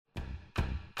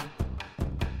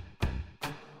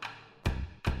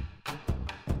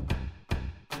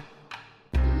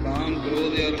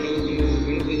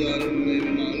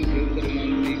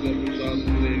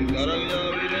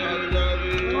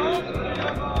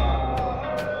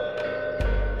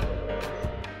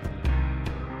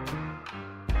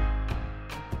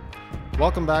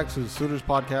Welcome back to the Sutras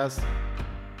Podcast.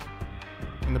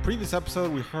 In the previous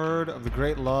episode, we heard of the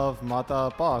great love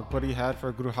Mata Pagpari had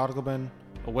for Guru Hargobind,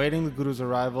 awaiting the Guru's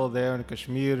arrival there in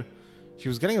Kashmir. She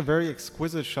was getting a very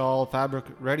exquisite shawl fabric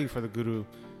ready for the Guru,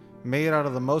 made out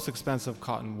of the most expensive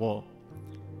cotton wool.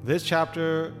 This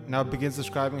chapter now begins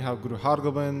describing how Guru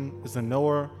Hargobind is the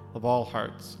knower of all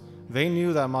hearts. They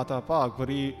knew that Mata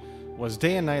Pagpari was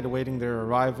day and night awaiting their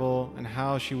arrival, and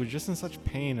how she was just in such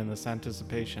pain in this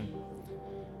anticipation.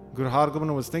 Guru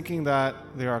Hargobind was thinking that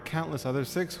there are countless other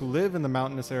Sikhs who live in the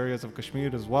mountainous areas of Kashmir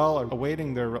as well, are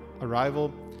awaiting their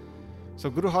arrival.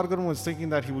 So Guru Hargobind was thinking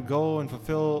that he would go and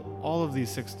fulfill all of these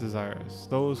Sikhs' desires,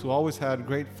 those who always had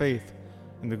great faith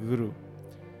in the Guru.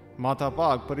 Mata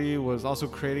Pagpari was also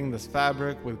creating this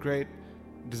fabric with great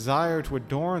desire to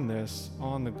adorn this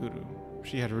on the Guru.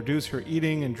 She had reduced her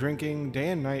eating and drinking. Day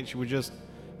and night she was just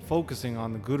focusing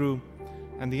on the Guru,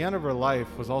 and the end of her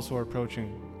life was also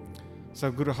approaching.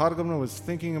 So Guru Hargobind was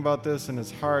thinking about this in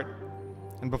his heart,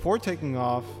 and before taking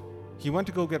off, he went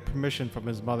to go get permission from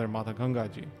his mother, Mata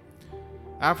Gangaji.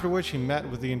 After which he met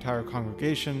with the entire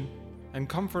congregation and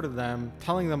comforted them,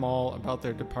 telling them all about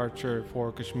their departure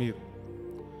for Kashmir.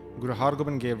 Guru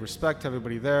Hargobind gave respect to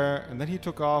everybody there, and then he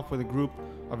took off with a group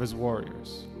of his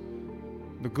warriors.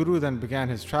 The Guru then began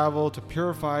his travel to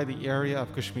purify the area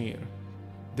of Kashmir.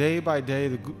 Day by day,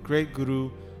 the great Guru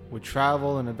would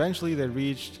travel, and eventually they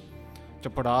reached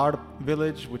Chapadar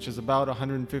village, which is about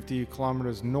 150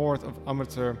 kilometers north of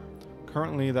Amritsar.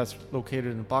 Currently, that's located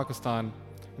in Pakistan,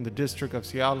 in the district of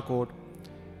Sialkot.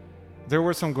 There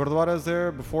were some gurdwaras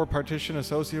there before partition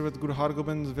associated with Guru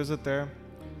Hargobind's visit there.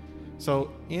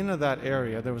 So in that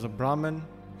area, there was a Brahmin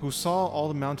who saw all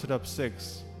the mounted up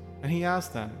Sikhs, and he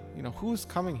asked them, who's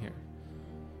coming here?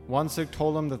 One Sikh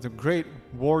told him that the great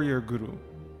warrior Guru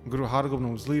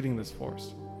Hargobind was leading this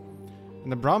force.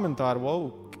 And the Brahmin thought,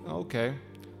 whoa, okay,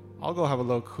 I'll go have a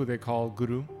look who they call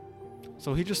Guru.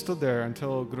 So he just stood there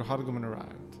until Guru Hargobind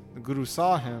arrived. The Guru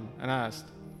saw him and asked,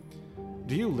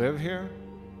 "Do you live here?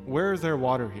 Where is there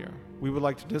water here? We would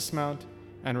like to dismount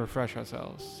and refresh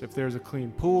ourselves. If there's a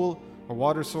clean pool or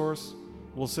water source,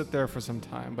 we'll sit there for some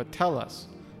time, but tell us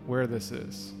where this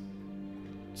is."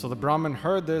 So the Brahmin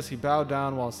heard this. He bowed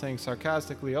down while saying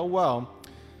sarcastically, "Oh well,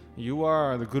 you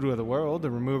are the Guru of the world,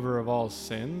 the remover of all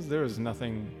sins. There is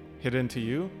nothing hidden to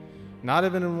you. Not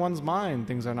even in one's mind,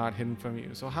 things are not hidden from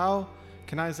you. So how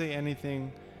can I say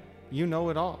anything? You know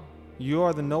it all. You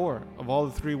are the knower of all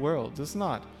the three worlds. It's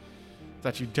not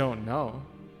that you don't know.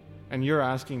 And you're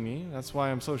asking me. That's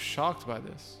why I'm so shocked by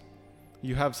this.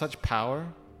 You have such power,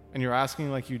 and you're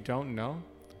asking like you don't know?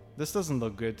 This doesn't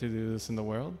look good to do this in the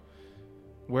world.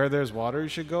 Where there's water, you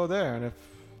should go there. And if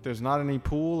there's not any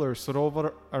pool or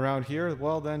sarovar around here,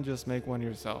 well, then just make one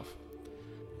yourself.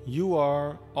 You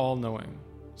are all-knowing,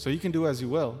 so you can do as you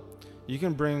will. You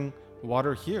can bring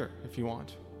water here if you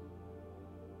want."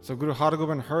 So Guru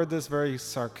Hargobind heard this very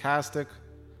sarcastic,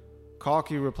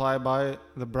 cocky reply by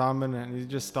the Brahmin, and he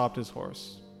just stopped his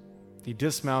horse. He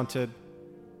dismounted.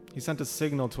 He sent a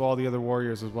signal to all the other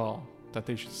warriors as well that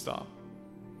they should stop.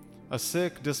 A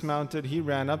Sikh dismounted. He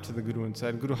ran up to the Guru and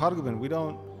said, "Guru Hargobind, we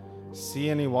don't see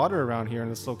any water around here in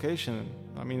this location.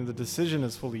 The decision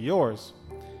is fully yours.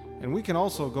 And we can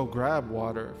also go grab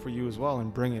water for you as well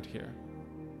and bring it here."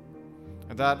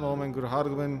 At that moment, Guru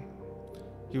Hargobind,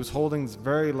 he was holding this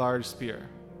very large spear,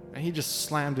 and he just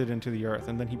slammed it into the earth,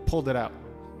 and then he pulled it out.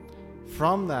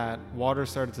 From that, water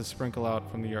started to sprinkle out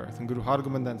from the earth. And Guru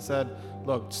Hargobind then said,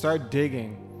 "Look, start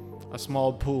digging a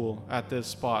small pool at this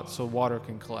spot so water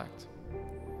can collect."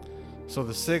 So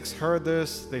the Sikhs heard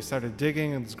this. They started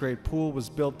digging, and this great pool was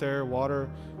built there. Water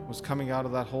was coming out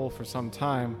of that hole for some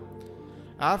time.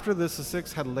 After this, the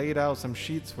Sikhs had laid out some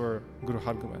sheets for Guru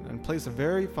Hargobind and placed a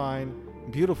very fine,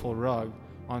 beautiful rug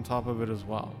on top of it as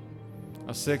well.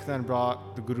 A Sikh then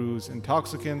brought the Guru's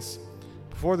intoxicants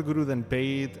before the Guru then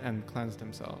bathed and cleansed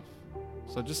himself.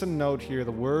 So just a note here,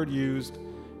 the word used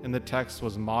in the text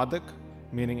was madak,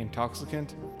 meaning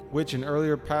intoxicant, which in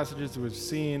earlier passages we've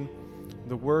seen,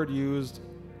 the word used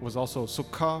was also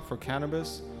sukha for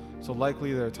cannabis, so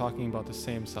likely they're talking about the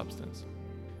same substance.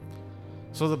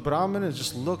 So the Brahmin is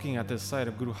just looking at this sight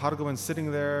of Guru Hargobind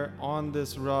sitting there on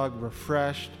this rug,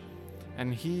 refreshed,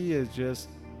 and he is just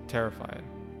terrified.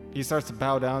 He starts to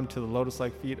bow down to the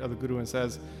lotus-like feet of the Guru and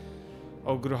says,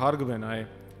 "Oh, Guru Hargobind, I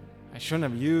shouldn't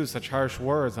have used such harsh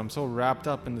words. I'm so wrapped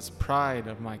up in this pride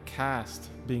of my caste,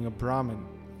 being a Brahmin.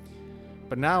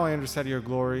 But now I understand your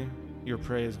glory, your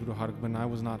praise, Guru Hargobind. I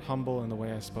was not humble in the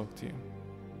way I spoke to you.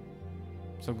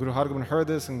 So Guru Hargobind heard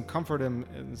this and comforted him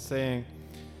in saying,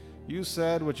 you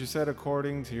said what you said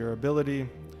according to your ability.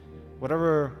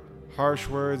 Whatever harsh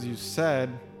words you said,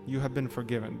 you have been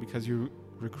forgiven because you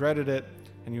regretted it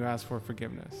and you asked for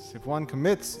forgiveness. If one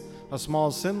commits a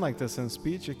small sin like this in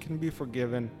speech, it can be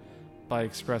forgiven by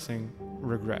expressing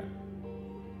regret.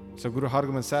 So Guru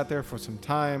Hargobind sat there for some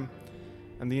time,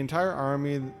 and the entire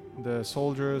army, the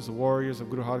soldiers, the warriors of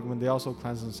Guru Hargobind, they also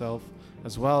cleansed themselves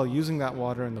as well, using that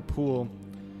water in the pool.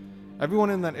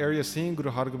 Everyone in that area, seeing Guru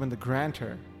Hargobind, the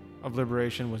grantor of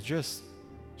liberation, was just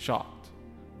shocked.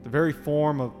 The very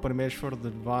form of Parameshwar, the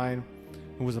divine,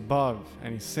 who was above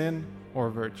any sin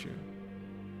or virtue.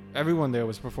 Everyone there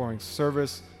was performing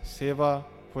service, seva,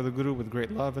 for the Guru with great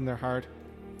love in their heart.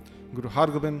 Guru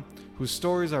Hargobind, whose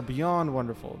stories are beyond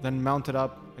wonderful, then mounted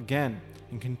up again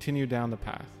and continued down the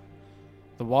path.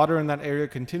 The water in that area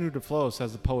continued to flow,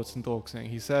 says the poet Santokh Singh.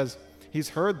 He says he's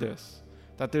heard this,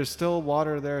 that there's still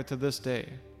water there to this day,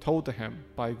 told to him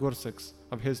by Gursikhs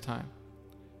of his time.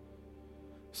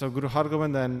 So Guru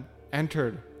Hargobind then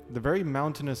entered the very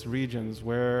mountainous regions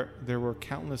where there were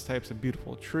countless types of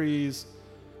beautiful trees.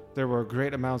 There were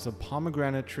great amounts of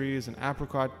pomegranate trees and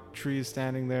apricot trees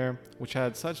standing there, which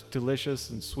had such delicious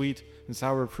and sweet and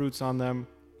sour fruits on them.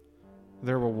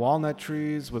 There were walnut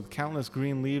trees with countless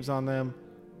green leaves on them,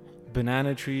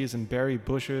 banana trees and berry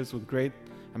bushes with great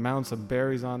amounts of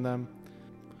berries on them.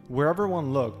 Wherever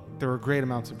one looked, there were great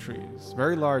amounts of trees,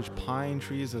 very large pine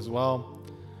trees as well.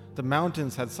 The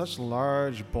mountains had such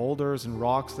large boulders and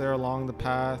rocks there along the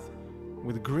path,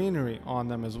 with greenery on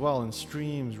them as well, and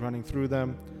streams running through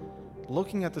them.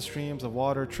 Looking at the streams of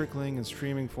water trickling and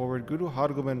streaming forward, Guru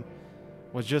Hargobind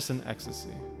was just in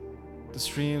ecstasy. The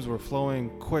streams were flowing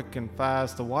quick and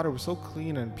fast. The water was so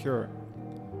clean and pure.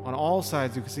 On all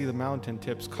sides you could see the mountain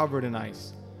tips covered in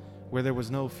ice, where there was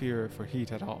no fear for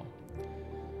heat at all.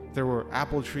 There were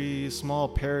apple trees, small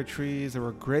pear trees. There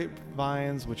were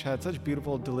grapevines, which had such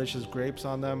beautiful, delicious grapes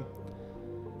on them.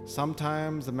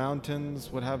 Sometimes the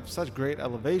mountains would have such great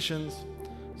elevations.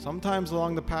 Sometimes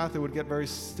along the path it would get very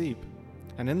steep.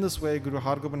 And in this way, Guru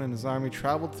Hargobind and his army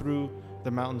traveled through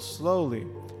the mountains slowly,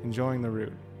 enjoying the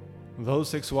route. Those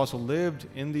Sikhs who also lived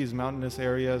in these mountainous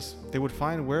areas, they would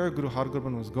find where Guru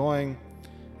Hargobind was going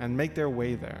and make their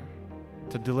way there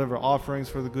to deliver offerings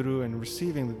for the Guru and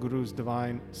receiving the Guru's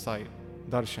divine sight,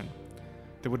 darshan.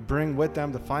 They would bring with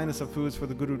them the finest of foods for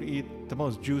the Guru to eat, the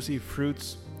most juicy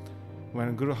fruits.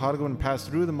 When Guru Hargobind passed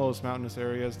through the most mountainous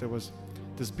areas, there was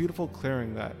this beautiful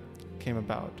clearing that came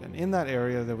about. And in that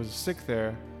area, there was a Sikh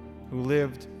there who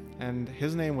lived, and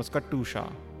his name was Kattu Shah.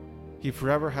 He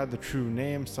forever had the true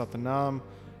name, Satnam,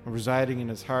 residing in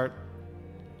his heart.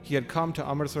 He had come to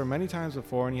Amritsar many times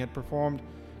before, and he had performed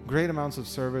great amounts of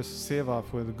service, seva,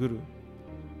 for the Guru.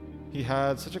 He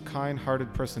had such a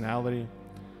kind-hearted personality,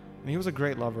 and he was a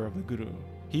great lover of the Guru.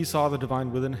 He saw the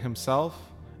divine within himself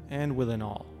and within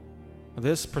all.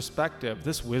 This perspective,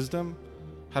 this wisdom,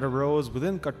 had arose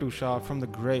within Kattu Shah from the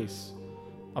grace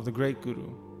of the great Guru,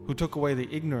 who took away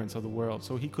the ignorance of the world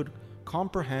so he could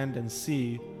comprehend and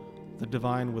see the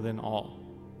divine within all.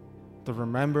 The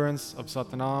remembrance of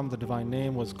Satnam, the divine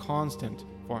name, was constant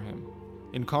for him.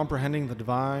 In comprehending the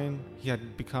divine, he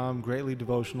had become greatly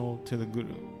devotional to the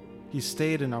Guru. He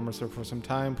stayed in Amritsar for some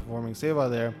time, performing seva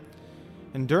there,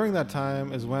 and during that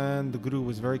time is when the Guru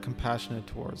was very compassionate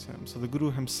towards him. So the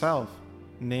Guru himself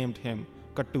named him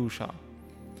Kattu Shah,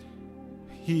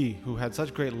 he who had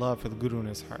such great love for the Guru in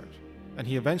his heart. And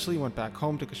he eventually went back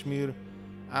home to Kashmir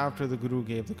after the Guru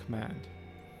gave the command.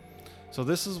 So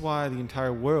this is why the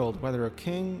entire world, whether a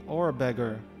king or a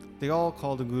beggar, they all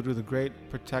call the Guru the great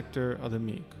protector of the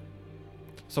meek.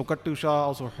 So Kattu Shah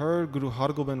also heard Guru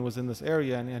Hargobind was in this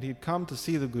area, and he'd come to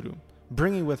see the Guru,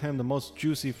 bringing with him the most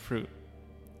juicy fruit.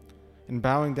 In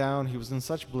bowing down, he was in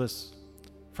such bliss.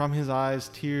 From his eyes,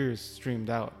 tears streamed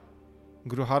out.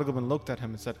 Guru Hargobind looked at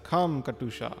him and said, "Come, Kattu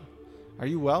Shah, are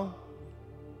you well?"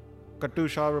 Kattu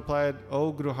Shah replied,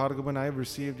 "Oh Guru Hargobind, I have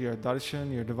received your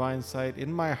darshan, your divine sight.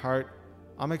 In my heart,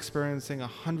 I'm experiencing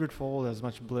 100-fold as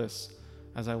much bliss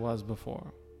as I was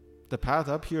before. The path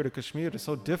up here to Kashmir is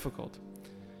so difficult.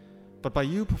 But by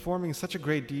you performing such a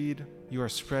great deed, you are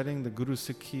spreading the Guru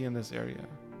Sikhi in this area.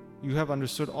 You have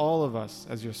understood all of us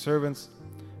as your servants,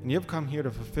 and you have come here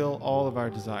to fulfill all of our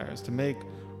desires, to make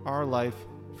our life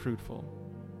fruitful.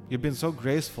 You've been so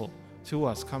graceful to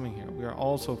us coming here. We are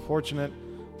all so fortunate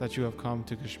that you have come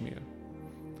to Kashmir."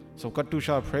 So Kattu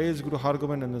Shah praised Guru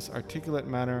Hargobind in this articulate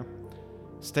manner,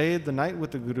 stayed the night with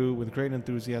the Guru with great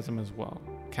enthusiasm as well.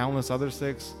 Countless other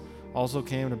Sikhs also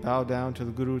came to bow down to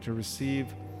the Guru to receive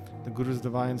the Guru's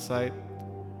divine sight.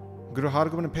 Guru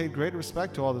Hargobind paid great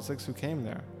respect to all the Sikhs who came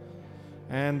there,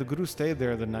 and the Guru stayed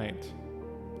there the night.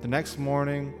 The next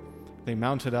morning, they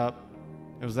mounted up.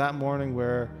 It was that morning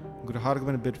where Guru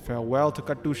Hargobind bid farewell to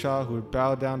Kattu Shah, who had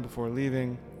bowed down before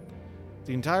leaving.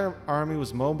 The entire army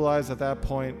was mobilized at that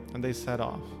point, and they set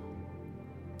off.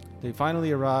 They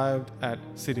finally arrived at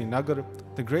Srinagar,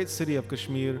 the great city of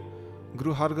Kashmir.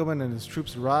 Guru Hargobind and his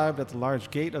troops arrived at the large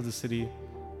gate of the city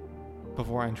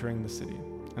before entering the city.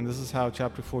 And this is how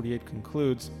chapter 48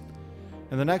 concludes.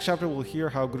 In the next chapter, we'll hear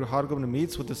how Guru Hargobind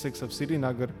meets with the Sikhs of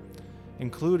Srinagar,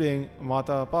 including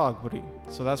Mata Pagpuri.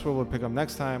 So that's where we'll pick up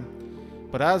next time.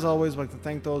 But as always, I'd like to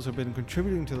thank those who have been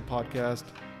contributing to the podcast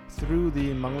through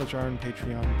the Mangalacharan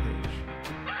Patreon page.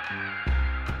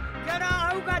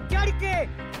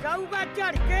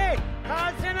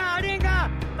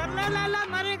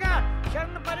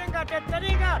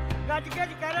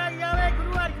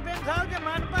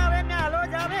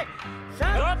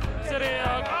 Sat Sri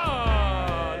Akal.